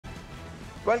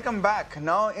Welcome back.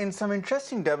 Now, in some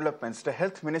interesting developments, the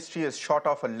Health Ministry has shot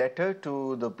off a letter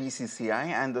to the BCCI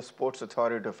and the Sports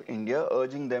Authority of India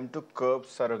urging them to curb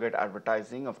surrogate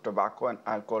advertising of tobacco and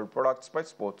alcohol products by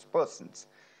sports persons.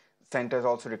 The centre has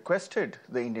also requested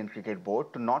the Indian Cricket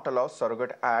Board to not allow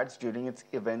surrogate ads during its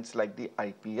events like the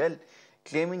IPL,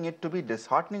 claiming it to be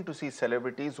disheartening to see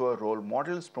celebrities who are role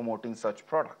models promoting such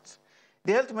products.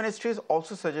 The Health Ministry has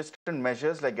also suggested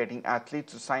measures like getting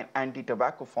athletes to sign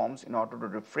anti-tobacco forms in order to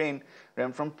refrain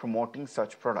them from promoting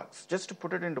such products. Just to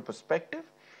put it into perspective,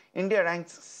 India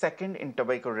ranks second in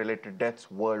tobacco-related deaths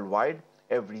worldwide.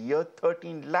 Every year,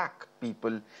 13 lakh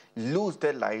people lose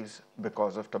their lives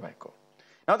because of tobacco.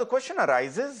 Now, the question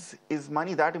arises, is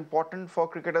money that important for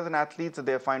cricketers and athletes that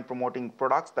they find promoting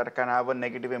products that can have a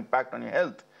negative impact on your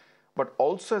health? But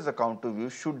also as a counter view,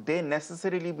 should they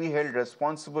necessarily be held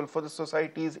responsible for the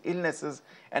society's illnesses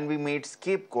and be made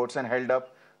scapegoats and held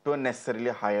up to a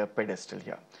necessarily higher pedestal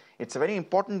here? It's a very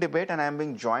important debate, and I'm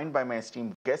being joined by my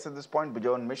esteemed guests at this point,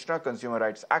 Bijoy Mishra, consumer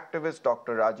rights activist,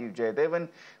 Dr. Rajiv Jayadevan,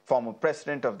 former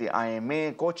president of the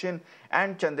IMA, Cochin,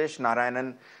 and Chandresh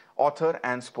Narayanan, author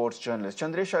and sports journalist.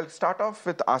 Chandresh, I'll start off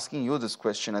with asking you this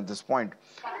question at this point.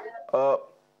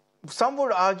 Some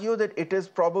would argue that it is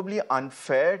probably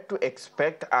unfair to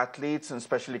expect athletes, and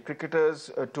especially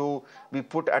cricketers, to be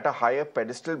put at a higher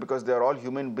pedestal because they're all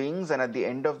human beings, and at the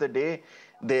end of the day,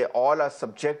 they all are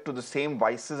subject to the same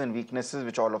vices and weaknesses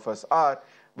which all of us are.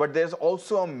 But there's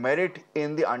also a merit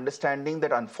in the understanding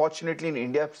that unfortunately in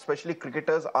India, especially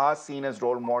cricketers are seen as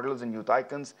role models and youth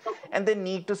icons, and they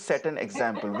need to set an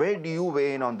example. Where do you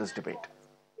weigh in on this debate?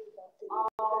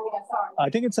 I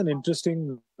think it's an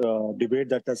interesting debate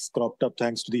that has cropped up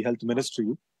thanks to the health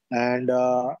ministry. And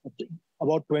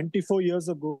about 24 years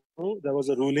ago, there was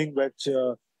a ruling which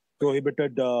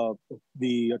prohibited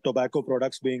the tobacco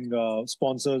products being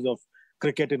sponsors of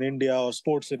cricket in India or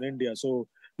sports in India. So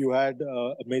you had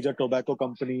a major tobacco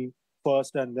company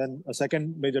first and then a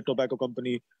second major tobacco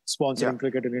company sponsoring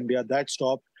cricket in India. That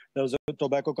stopped. There was a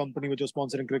tobacco company which was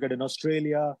sponsoring cricket in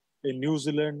Australia, in New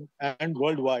Zealand, and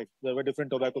worldwide. There were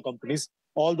different tobacco companies.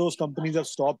 All those companies have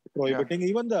stopped prohibiting.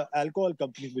 Even the alcohol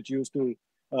companies which used to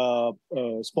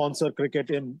sponsor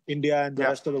cricket in India and the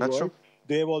rest of the world,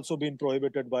 they've also been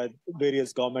prohibited by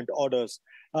various government orders.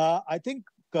 I think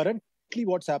currently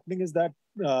what's happening is that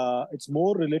it's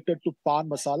more related to pan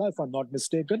masala, if I'm not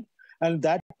mistaken. And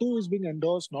that too is being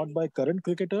endorsed not by current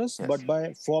cricketers, but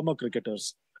by former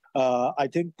cricketers. I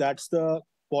think that's the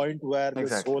point where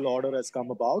this whole order has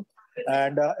come about.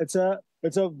 And it's a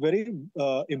very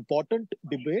important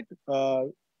debate,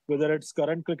 whether it's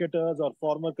current cricketers or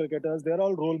former cricketers, they're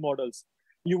all role models.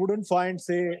 You wouldn't find,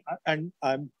 say, and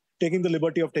I'm taking the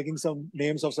liberty of taking some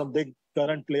names of some big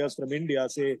current players from India,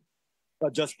 say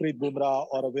Jasprit Bumrah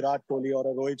or a Virat Kohli or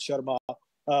a Rohit Sharma,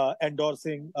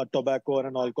 endorsing a tobacco or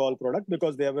an alcohol product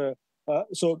because they have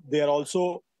so they are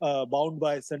also bound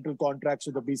by central contracts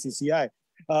with the BCCI.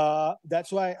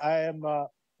 That's why I'm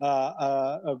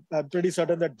pretty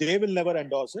certain that they will never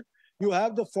endorse it. You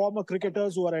have the former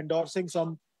cricketers who are endorsing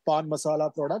some pan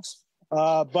masala products,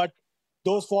 but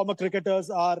those former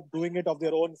cricketers are doing it of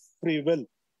their own free will.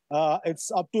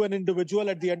 It's up to an individual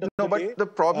at the end of the day. No, but the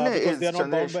problem is, because they're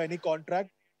not bound by any contract.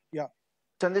 Yeah.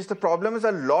 Chandesh, the problem is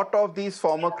a lot of these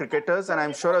former cricketers, and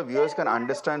I'm sure our viewers can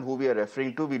understand who we are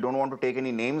referring to. We don't want to take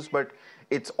any names, but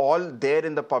it's all there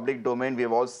in the public domain. We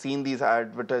have all seen these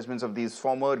advertisements of these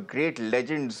former great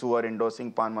legends who are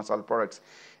endorsing pan masala products.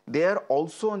 They are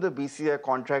also on the BCCI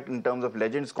contract in terms of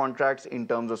legends contracts, in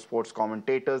terms of sports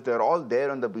commentators. They're all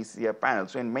there on the BCCI panel.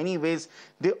 So in many ways,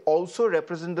 they also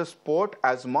represent the sport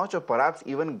as much or perhaps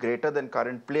even greater than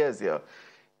current players here.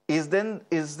 Is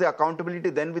the accountability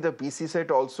then with the BCCI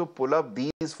to also pull up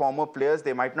these former players?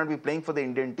 They might not be playing for the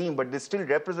Indian team, but they still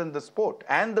represent the sport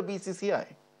and the BCCI.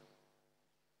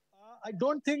 I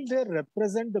don't think they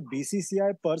represent the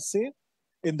BCCI per se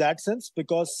in that sense,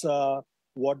 because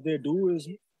what they do is,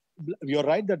 you're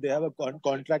right that they have a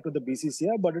contract with the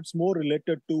BCCI, but it's more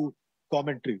related to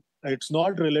commentary. It's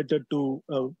not related to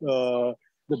the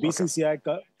BCCI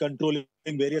controlling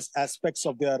various aspects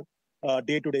of their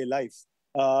day-to-day life.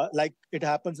 Like it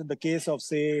happens in the case of,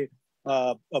 say,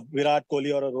 a Virat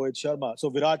Kohli or a Rohit Sharma. So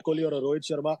Virat Kohli or a Rohit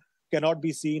Sharma cannot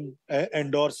be seen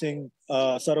endorsing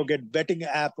surrogate betting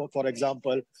app, for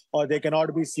example, or they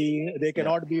cannot be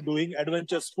be doing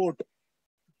adventure sport,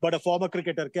 but a former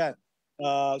cricketer can.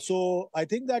 So I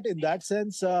think that in that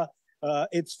sense,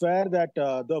 it's fair that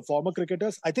the former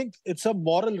cricketers, I think it's a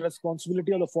moral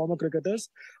responsibility of the former cricketers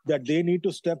that they need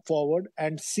to step forward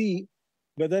and see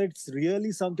whether it's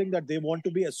really something that they want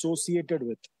to be associated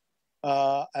with.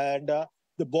 And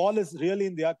the ball is really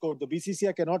in their court. The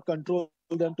BCCI cannot control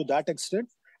them to that extent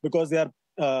because they are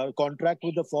contract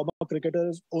with the former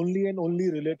cricketers only and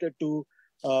only related to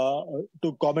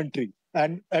commentary.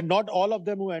 And not all of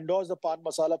them who endorse the pan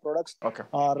masala products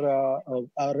are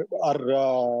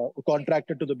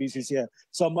contracted to the BCCI.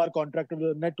 Some are contracted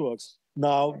to the networks.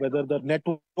 Now, whether the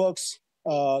networks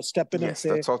step in and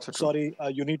say, sorry,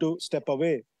 you need to step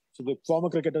away. So the former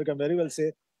cricketer can very well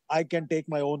say, I can take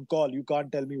my own call. You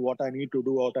can't tell me what I need to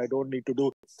do or what I don't need to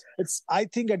do. I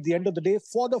think at the end of the day,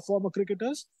 for the former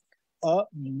cricketers, a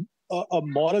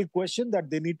moral question that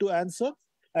they need to answer,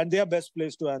 and they are best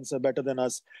placed to answer better than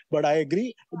us. But I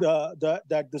agree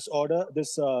that this order,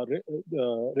 this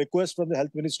request from the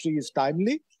Health Ministry is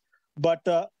timely. But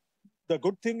the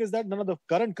good thing is that none of the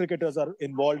current cricketers are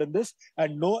involved in this,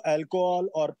 and no alcohol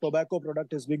or tobacco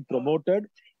product is being promoted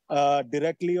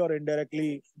directly or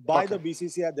indirectly by the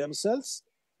BCCI themselves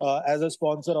as a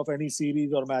sponsor of any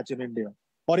series or match in India,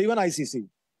 or even ICC.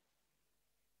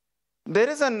 There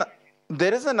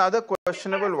is another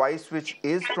questionable vice which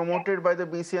is promoted by the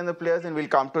BC and the players, and we'll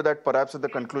come to that perhaps at the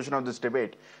conclusion of this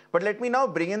debate. But let me now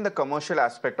bring in the commercial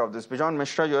aspect of this. Bijon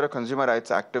Mishra, you're a consumer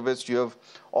rights activist. You have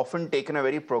often taken a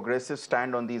very progressive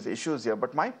stand on these issues here.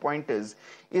 But my point is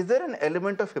there an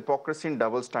element of hypocrisy and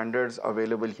double standards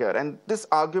available here? And this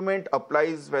argument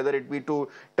applies whether it be to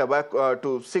tobacco,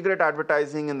 to cigarette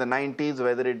advertising in the 90s,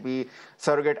 whether it be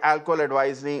surrogate alcohol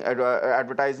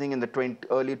advertising in the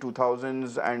early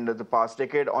 2000s and the past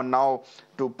decade, or now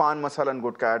to pan masala and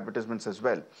gutka advertisements as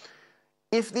well.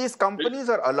 If these companies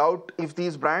are allowed, if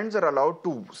these brands are allowed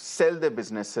to sell their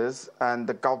businesses, and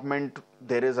the government,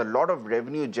 there is a lot of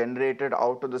revenue generated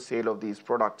out of the sale of these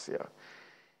products here.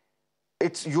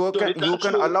 You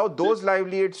can allow those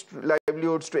livelihoods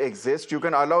to exist. You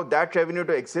can allow that revenue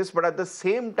to exist, but at the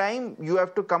same time, you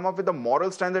have to come up with a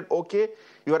moral standard. Okay,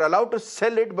 you are allowed to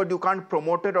sell it, but you can't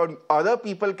promote it, or other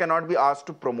people cannot be asked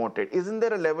to promote it. Isn't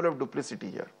there a level of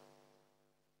duplicity here?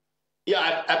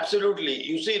 Yeah, absolutely.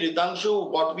 You see,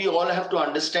 Ritanshu, what we all have to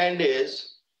understand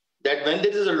is that when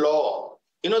there is a law,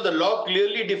 the law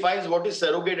clearly defines what is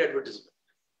surrogate advertisement.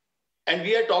 And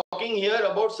we are talking here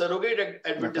about surrogate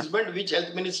advertisement, which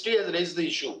Health Ministry has raised the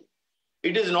issue.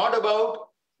 It is not about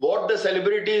what the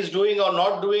celebrity is doing or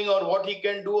not doing, or what he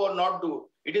can do or not do.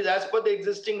 It is as per the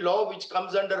existing law, which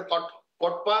comes under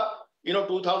COTPA,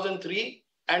 2003,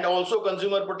 and also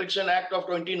Consumer Protection Act of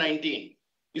 2019.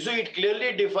 You see, it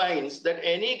clearly defines that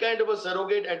any kind of a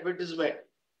surrogate advertisement,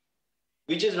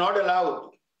 which is not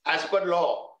allowed as per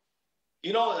law,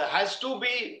 has to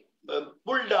be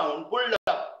pulled up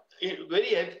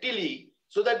very heftily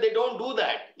so that they don't do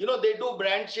that. They do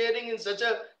brand sharing in such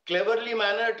a cleverly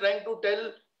manner, trying to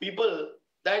tell people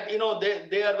that,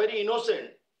 they are very innocent.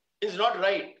 Is not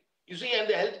right. You see, and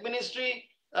the Health Ministry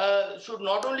should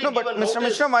not only give a notice, Mr.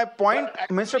 Mishra, my point,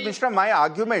 Mr. Mishra, my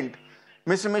argument,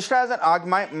 Mr.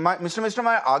 Mishra,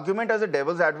 my argument as a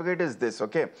devil's advocate is this,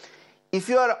 okay? If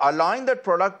you are allowing that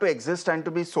product to exist and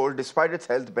to be sold despite its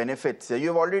health benefits,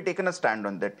 you've already taken a stand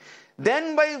on that.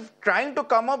 Then by trying to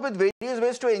come up with various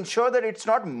ways to ensure that it's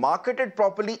not marketed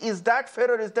properly, is that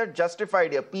fair or is that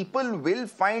justified here? People will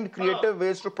find creative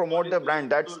ways to promote their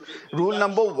brand. That's rule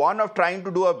number one of trying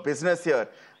to do a business here.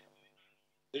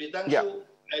 Ritanshu,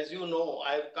 as you know,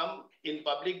 I've come in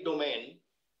public domain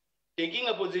taking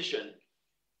a position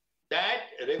that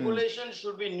regulation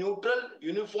should be neutral,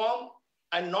 uniform,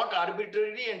 and not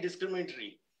arbitrary and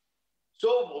discriminatory.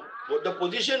 So the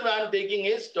position I'm taking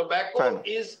is tobacco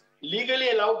is legally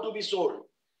allowed to be sold,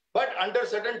 but under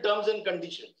certain terms and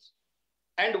conditions.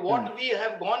 And what we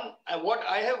have gone, what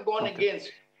I have gone against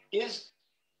is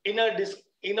in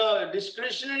a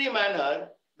discretionary manner,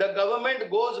 the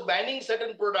government goes banning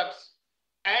certain products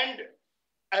and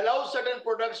allows certain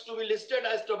products to be listed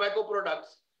as tobacco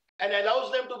products and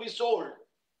allows them to be sold.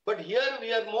 But here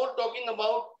we are more talking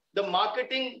about the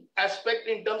marketing aspect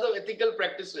in terms of ethical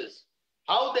practices,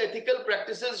 how the ethical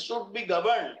practices should be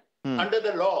governed under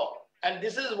the law. And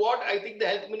this is what I think the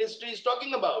Health Ministry is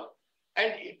talking about.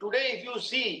 And today, if you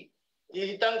see,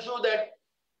 Hitanshu, that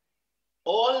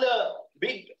all the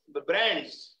big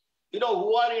brands,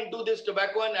 who are into this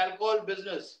tobacco and alcohol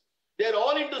business, they're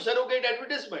all into surrogate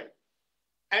advertisement.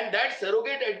 And that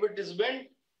surrogate advertisement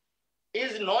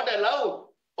is not allowed.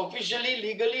 Officially,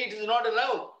 legally, it is not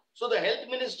allowed. So the Health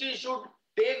Ministry should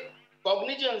take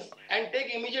cognizance and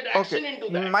take immediate action into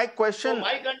that. My question, so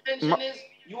my contention is,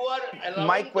 you are allowing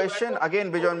my question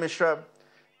again, Bijon Mishra.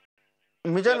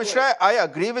 Mishra, I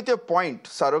agree with your point.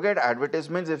 Surrogate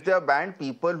advertisements, if they are banned,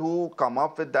 people who come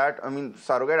up with that,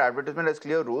 surrogate advertisement has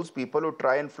clear rules. People who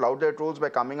try and flout their rules by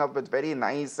coming up with very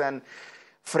nice and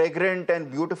fragrant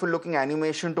and beautiful looking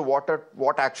animation to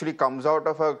what actually comes out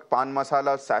of a pan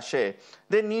masala sachet,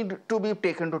 they need to be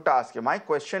taken to task. My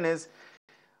question is,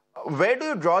 where do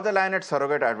you draw the line at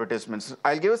surrogate advertisements?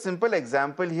 I'll give a simple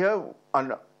example here.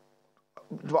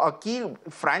 A key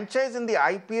franchise in the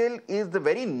IPL is the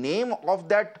very name of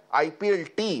that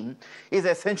IPL team is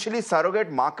essentially surrogate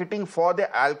marketing for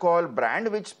the alcohol brand,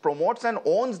 which promotes and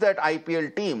owns that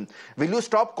IPL team. Will you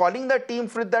stop calling that team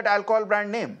with that alcohol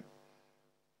brand name?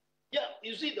 Yeah,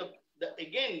 you see,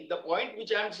 again, the point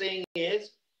which I'm saying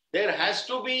is there has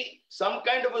to be some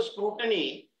kind of a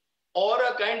scrutiny or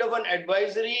a kind of an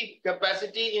advisory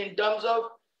capacity in terms of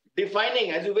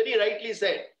defining, as you very rightly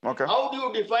said. Okay. How do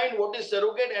you define what is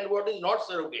surrogate and what is not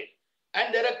surrogate?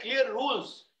 And there are clear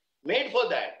rules made for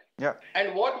that. Yeah.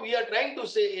 And what we are trying to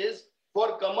say is,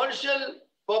 for commercial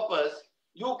purpose,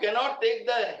 you cannot take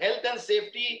the health and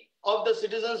safety of the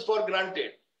citizens for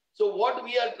granted. So what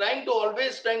we are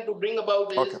always trying to bring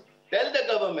about is, tell the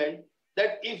government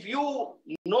that if you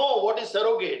know what is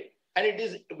surrogate and it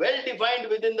is well defined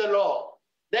within the law,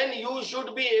 then you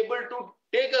should be able to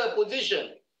take a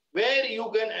position where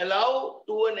you can allow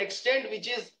to an extent which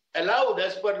is allowed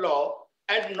as per law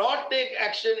and not take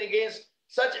action against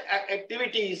such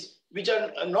activities which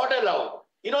are not allowed.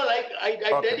 You know, like I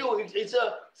tell you, it's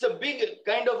a big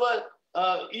kind of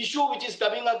a issue which is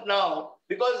coming up now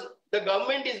because the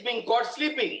government is being caught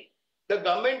sleeping. The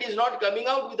government is not coming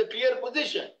out with a clear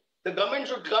position. The government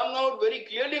should come out very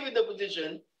clearly with the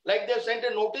position, like they've sent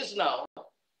a notice now.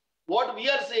 What we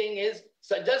are saying is,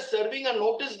 just serving a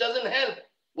notice doesn't help.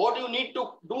 What you need to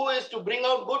do is to bring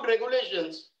out good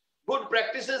regulations, good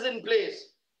practices in place,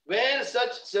 where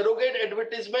such surrogate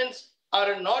advertisements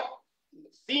are not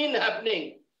seen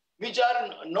happening, which are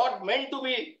not meant to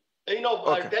be,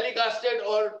 telecasted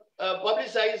or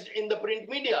publicized in the print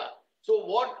media. So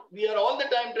what we are all the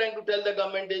time trying to tell the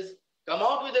government is, come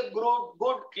out with a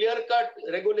good, clear-cut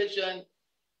regulation,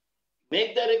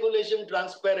 make the regulation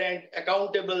transparent,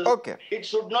 accountable. Okay. It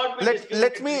should not be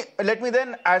let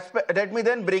me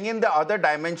then bring in the other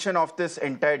dimension of this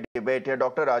entire debate here.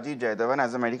 Dr. Rajiv Jaydevan,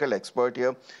 as a medical expert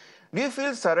here, do you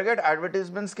feel surrogate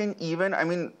advertisements do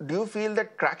you feel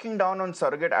that cracking down on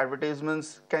surrogate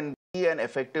advertisements can be an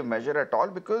effective measure at all?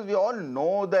 Because we all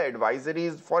know the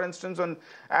advisories, for instance,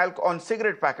 on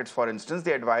cigarette packets, for instance,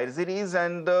 the advisories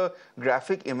and the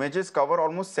graphic images cover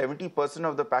almost 70%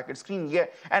 of the packet screen. Yeah,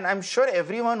 and I'm sure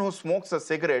everyone who smokes a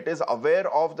cigarette is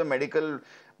aware of the medical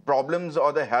problems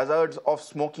or the hazards of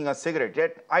smoking a cigarette.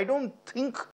 Yet, I don't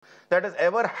think that has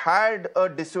ever had a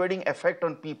dissuading effect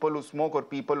on people who smoke or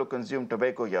people who consume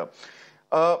tobacco here.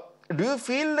 Do you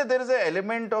feel that there is an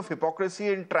element of hypocrisy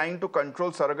in trying to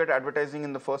control surrogate advertising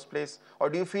in the first place? Or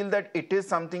do you feel that it is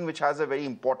something which has a very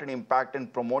important impact in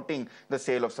promoting the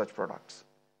sale of such products?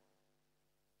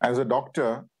 As a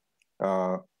doctor,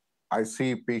 I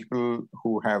see people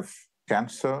who have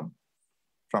cancer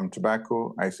from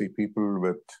tobacco. I see people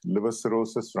with liver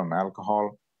cirrhosis from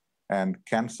alcohol and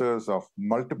cancers of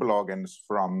multiple organs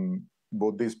from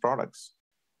both these products.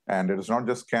 And it is not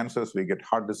just cancers. We get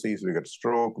heart disease, we get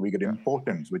stroke, we get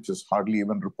impotence, which is hardly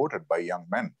even reported by young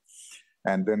men.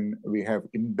 And then we have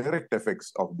indirect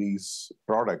effects of these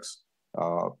products.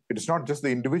 It is not just the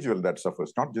individual that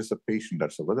suffers, not just the patient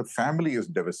that suffers. The family is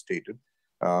devastated.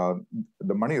 The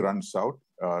money runs out.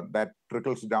 That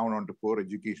trickles down onto poor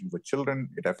education for children.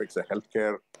 It affects the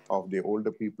healthcare of the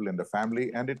older people in the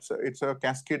family, and it's a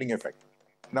cascading effect.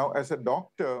 Now, as a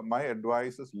doctor, my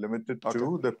advice is limited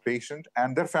to the patient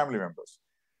and their family members.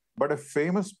 But a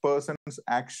famous person's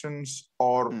actions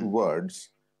or words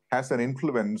has an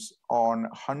influence on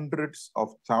hundreds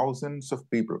of thousands of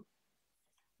people,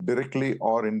 directly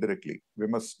or indirectly. We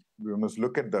must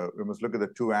look at the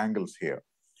two angles here.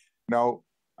 Now,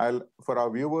 for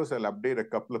our viewers, I'll update a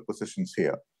couple of positions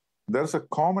here. There's a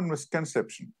common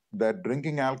misconception that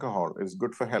drinking alcohol is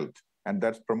good for health, and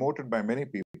that's promoted by many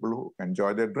people who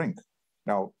enjoy their drink.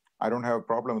 Now, I don't have a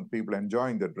problem with people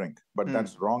enjoying their drink, but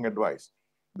that's wrong advice.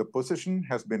 The position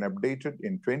has been updated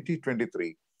in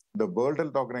 2023. The World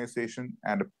Health Organization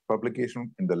and a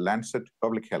publication in the Lancet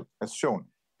Public Health has shown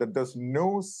that there's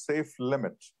no safe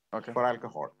limit for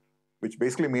alcohol, which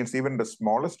basically means even the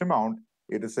smallest amount,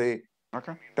 it is a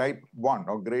type 1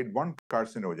 or grade 1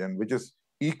 carcinogen, which is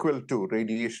equal to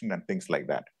radiation and things like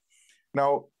that.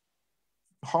 Now,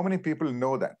 how many people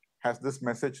know that? Has this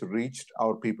message reached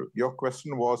our people? Your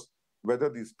question was whether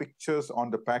these pictures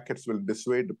on the packets will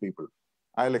dissuade the people.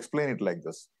 I'll explain it like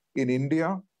this. In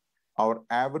India, our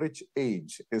average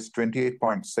age is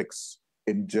 28.6.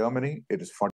 In Germany, it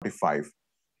is 45.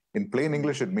 In plain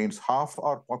English, it means half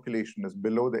our population is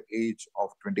below the age of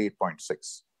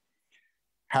 28.6.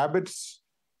 habits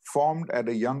formed at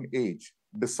a young age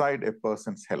decide a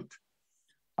person's health.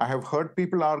 I have heard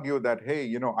people argue that, hey,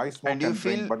 you know, I smoke and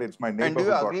drink, but it's my neighbor and do who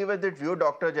you got... agree with that view,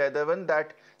 Dr. Jayadevan,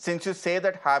 that since you say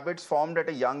that habits formed at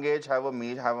a young age have a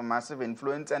massive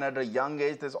influence, and at a young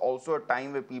age, there's also a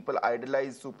time where people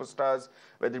idolize superstars,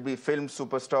 whether it be film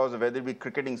superstars or whether it be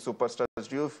cricketing superstars.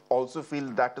 Do you also feel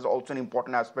that is also an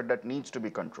important aspect that needs to be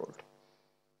controlled?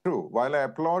 True. While I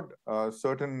applaud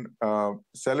certain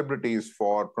celebrities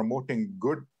for promoting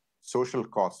good social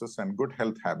causes and good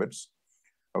health habits,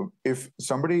 if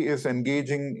somebody is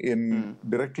engaging in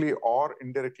directly or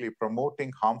indirectly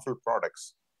promoting harmful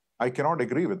products, I cannot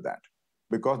agree with that,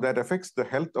 because that affects the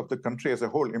health of the country as a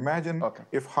whole. Imagine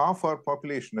if half our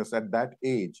population is at that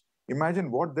age, imagine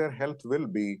what their health will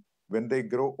be when they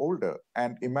grow older,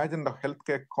 and imagine the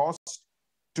healthcare cost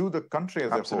to the country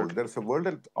as a whole. There's a World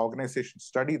Health Organization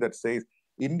study that says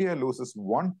India loses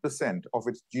 1% of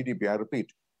its GDP. I repeat,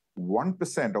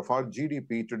 1% of our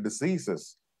GDP to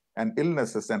diseases and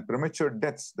illnesses and premature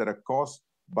deaths that are caused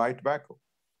by tobacco.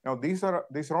 Now, these are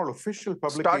all official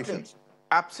publications.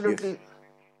 Absolutely.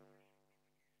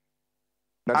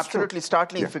 Yes. Absolutely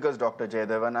startling figures, Dr.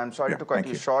 Jayadevan. I'm sorry to cut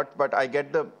you short, but I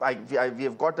get we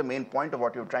have got the main point of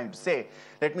what you're trying to say.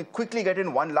 Let me quickly get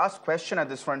in one last question at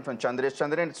this front from Chandresh.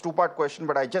 Chandresh, it's a two-part question,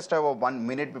 but I just have a 1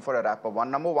 minute before I wrap up.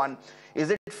 Number one, is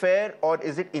it fair or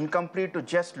is it incomplete to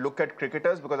just look at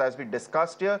cricketers? Because as we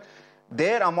discussed here,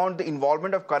 their amount, the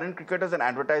involvement of current cricketers in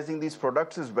advertising these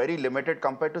products is very limited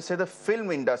compared to, say, the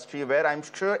film industry, where I'm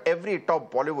sure every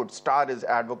top Bollywood star is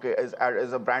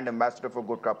a brand ambassador for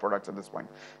good car products at this point.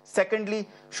 Secondly,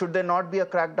 should there not be a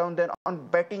crackdown then on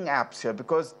betting apps here?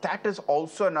 Because that is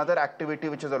also another activity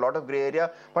which is a lot of gray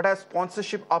area, but has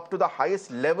sponsorship up to the highest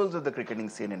levels of the cricketing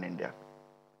scene in India.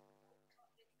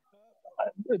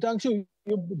 Tangshu,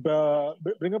 you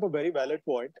bring up a very valid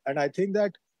point, and I think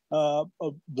that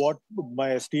what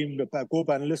my esteemed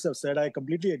co-panelists have said, I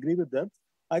completely agree with them.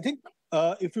 I think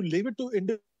if you leave it to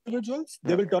individuals,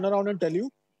 they will turn around and tell you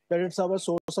that it's our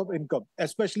source of income,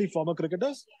 especially former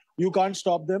cricketers. You can't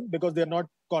stop them because they're not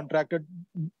contracted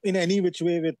in any which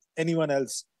way with anyone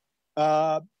else.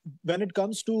 When it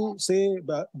comes to, say,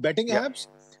 betting apps,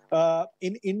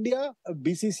 in India,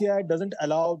 BCCI doesn't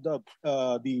allow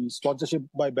the sponsorship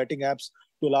by betting apps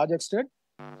to a large extent.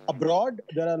 Abroad,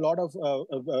 there are a lot of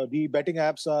the betting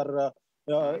apps are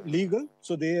legal,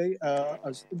 so they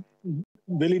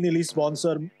willy-nilly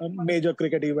sponsor major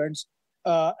cricket events.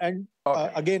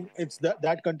 Again, it's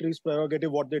that country's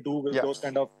prerogative what they do with those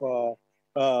kind of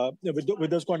with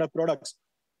those kind of products.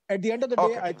 At the end of the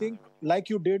day, I think, like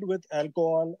you did with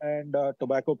alcohol and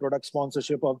tobacco product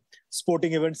sponsorship of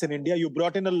sporting events in India, you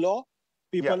brought in a law.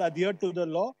 People adhered to the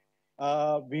law.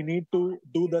 We need to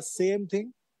do the same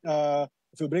thing.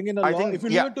 If you bring in a law, if you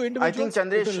leave it to individuals, I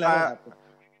think, Chandresh, it will never happen.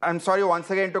 I'm sorry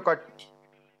once again to cut.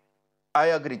 I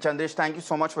agree. Chandresh, thank you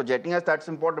so much for getting us. That's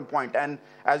an important point. And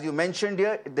as you mentioned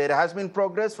here, there has been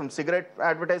progress from cigarette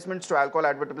advertisements to alcohol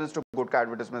advertisements to vodka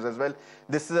advertisements as well.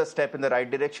 This is a step in the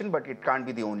right direction, but it can't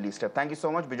be the only step. Thank you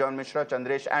so much, Bijoy Mishra,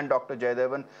 Chandresh, and Dr.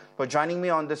 Jayadevan for joining me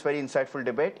on this very insightful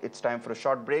debate. It's time for a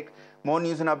short break. More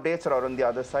news and updates are on the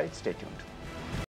other side. Stay tuned.